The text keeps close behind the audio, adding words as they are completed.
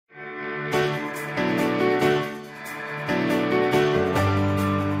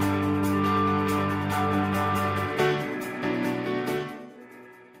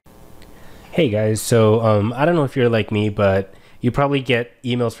Hey guys, I don't know if you're like me, but you probably get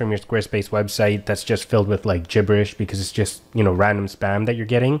emails from your Squarespace website that's just filled with like gibberish because it's just, random spam that you're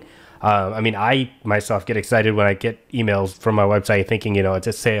getting. I myself get excited when I get emails from my website thinking, it's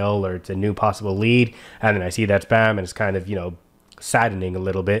a sale or it's a new possible lead. And then I see that spam and it's kind of, saddening a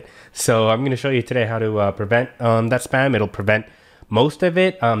little bit. So I'm going to show you today how to prevent that spam. It'll prevent most of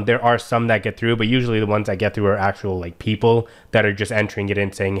it. There are some that get through, but usually the ones that get through are actual like people that are just entering it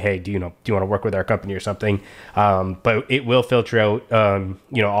in saying, hey, do you want to work with our company or something? But it will filter out,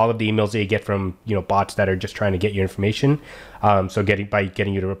 all of the emails that you get from, bots that are just trying to get your information. So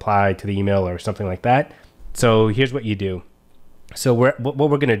getting you to reply to the email or something like that. So here's what you do. So what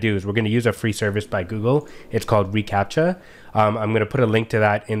we're going to do is we're going to use a free service by Google. It's called reCAPTCHA. I'm going to put a link to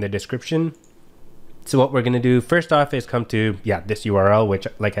that in the description. So what we're going to do first off is come to, this URL, which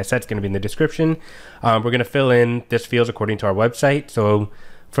like I said, is going to be in the description. We're going to fill in this fields according to our website. So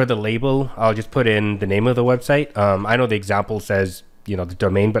for the label, I'll just put in the name of the website. I know the example says, the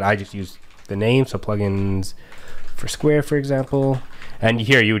domain, but I just use the name. So plugins for Square, for example. And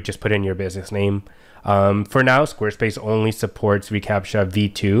here you would just put in your business name. For now, Squarespace only supports reCAPTCHA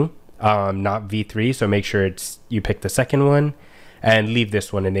V2, not V3. So make sure you pick the second one. And leave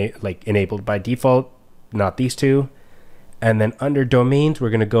this one enabled by default, not these two. And then under domains, we're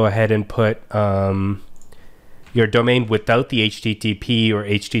going to go ahead and put your domain without the HTTP or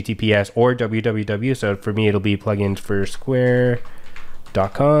HTTPS or www. So for me, it'll be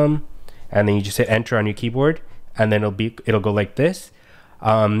pluginsforsquare.com. And then you just hit enter on your keyboard, and then it'll go like this.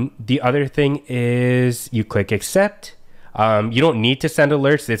 The other thing is you click accept. You don't need to send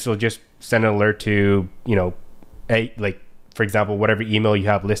alerts. This will just send an alert to for example, whatever email you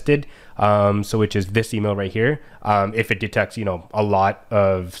have listed, so which is this email right here. If it detects, a lot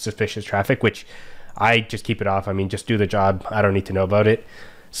of suspicious traffic, which I just keep it off. Just do the job. I don't need to know about it.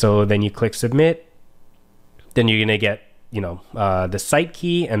 So then you click submit. Then you're gonna get, the site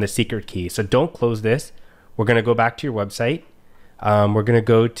key and the secret key. So don't close this. We're gonna go back to your website. We're gonna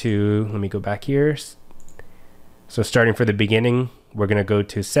go to, let me go back here. So starting for the beginning, we're gonna go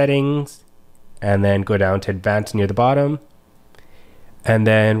to settings and then go down to advanced near the bottom. And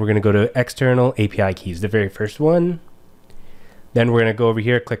then we're going to go to external API keys, the very first one. Then we're going to go over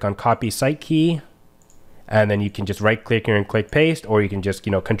here, click on copy site key. And then you can just right click here and click paste, or you can just,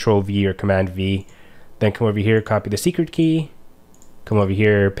 control V or command V. Then come over here, copy the secret key. Come over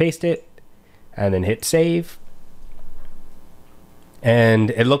here, paste it, and then hit save.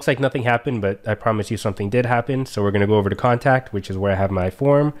 And it looks like nothing happened, but I promise you something did happen. So we're going to go over to contact, which is where I have my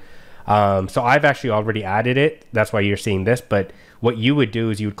form. So I've actually already added it. That's why you're seeing this. But what you would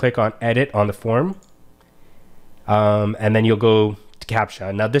do is you would click on edit on the form. And then you'll go to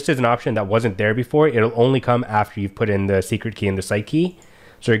CAPTCHA. Now this is an option that wasn't there before. It'll only come after you've put in the secret key and the site key.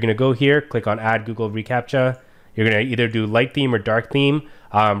 So you're going to go here, click on add Google reCAPTCHA. You're going to either do light theme or dark theme.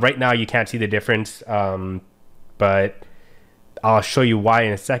 Right now you can't see the difference. But I'll show you why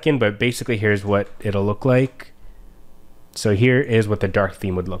in a second. But basically here's what it'll look like. So here is what the dark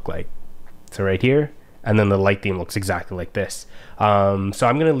theme would look like. So right here, and then the light theme looks exactly like this. So I'm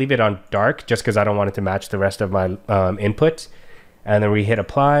going to leave it on dark just because I don't want it to match the rest of my inputs. And then we hit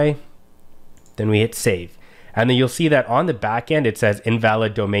apply, then we hit save. And then you'll see that on the back end, it says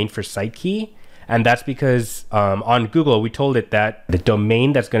invalid domain for site key. And that's because on Google, we told it that the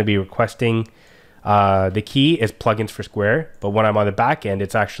domain that's going to be requesting the key is plugins for Square. But when I'm on the back end,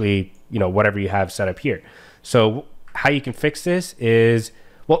 it's actually, whatever you have set up here. So how you can fix this is,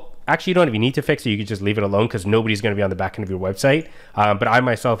 well, actually you don't even need to fix it. You can just leave it alone because nobody's going to be on the back end of your website. But I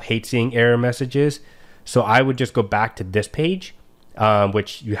myself hate seeing error messages. So I would just go back to this page,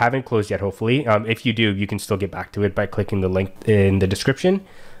 which you haven't closed yet, hopefully. If you do, you can still get back to it by clicking the link in the description.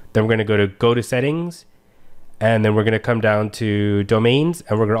 Then we're going to go to settings, and then we're going to come down to domains,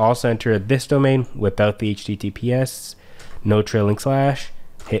 and we're going to also enter this domain without the HTTPS, no trailing slash,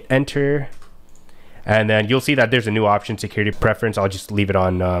 hit enter. And then you'll see that there's a new option, security preference. I'll just leave it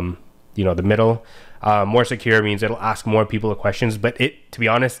on, the middle. More secure means it'll ask more people questions. But to be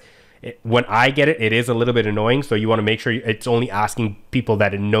honest, when I get it, it is a little bit annoying. So you want to make sure it's only asking people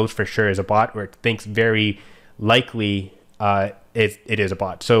that it knows for sure is a bot, or it thinks very likely it is a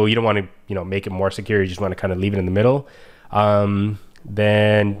bot. So you don't want to, make it more secure. You just want to kind of leave it in the middle.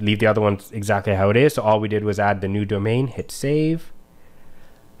 Then leave the other ones exactly how it is. So all we did was add the new domain, hit save.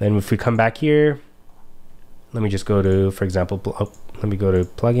 Then if we come back here, let me just go to, for example, let me go to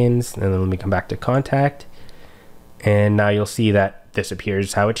plugins, and then let me come back to contact. And now you'll see that this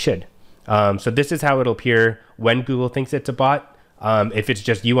appears how it should. So this is how it'll appear when Google thinks it's a bot. If it's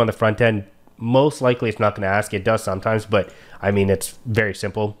just you on the front end, most likely it's not going to ask. It does sometimes, but I mean, it's very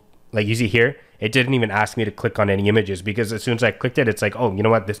simple. like you see here, it didn't even ask me to click on any images, because as soon as I clicked it, it's like, oh, you know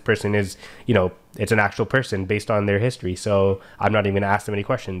what, this person is, you know, it's an actual person based on their history, so I'm not even gonna ask them any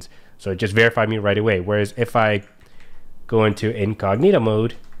questions. So it just verified me right away. Whereas if I go into incognito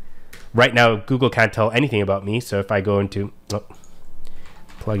mode, right now Google can't tell anything about me. So if I go into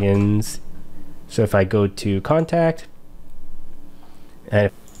plugins, so if I go to contact,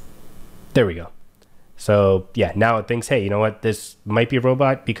 and there we go. So yeah, now it thinks, hey, you know what, this might be a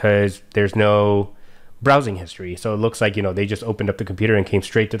robot because there's no browsing history. So it looks like, you know, they just opened up the computer and came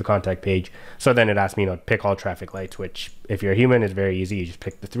straight to the contact page. So then it asked me, you know, pick all traffic lights, which if you're a human is very easy. You just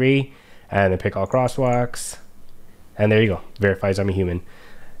pick the 3 and then pick all crosswalks. And there you go, verifies I'm a human.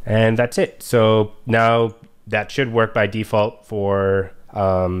 And that's it. So now that should work by default for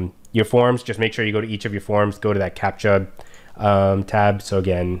your forms. Just make sure you go to each of your forms, go to that CAPTCHA tab. So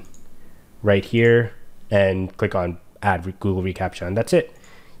again, right here, and click on add Google reCAPTCHA, and that's it.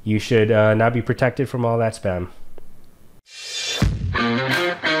 You should now be protected from all that spam.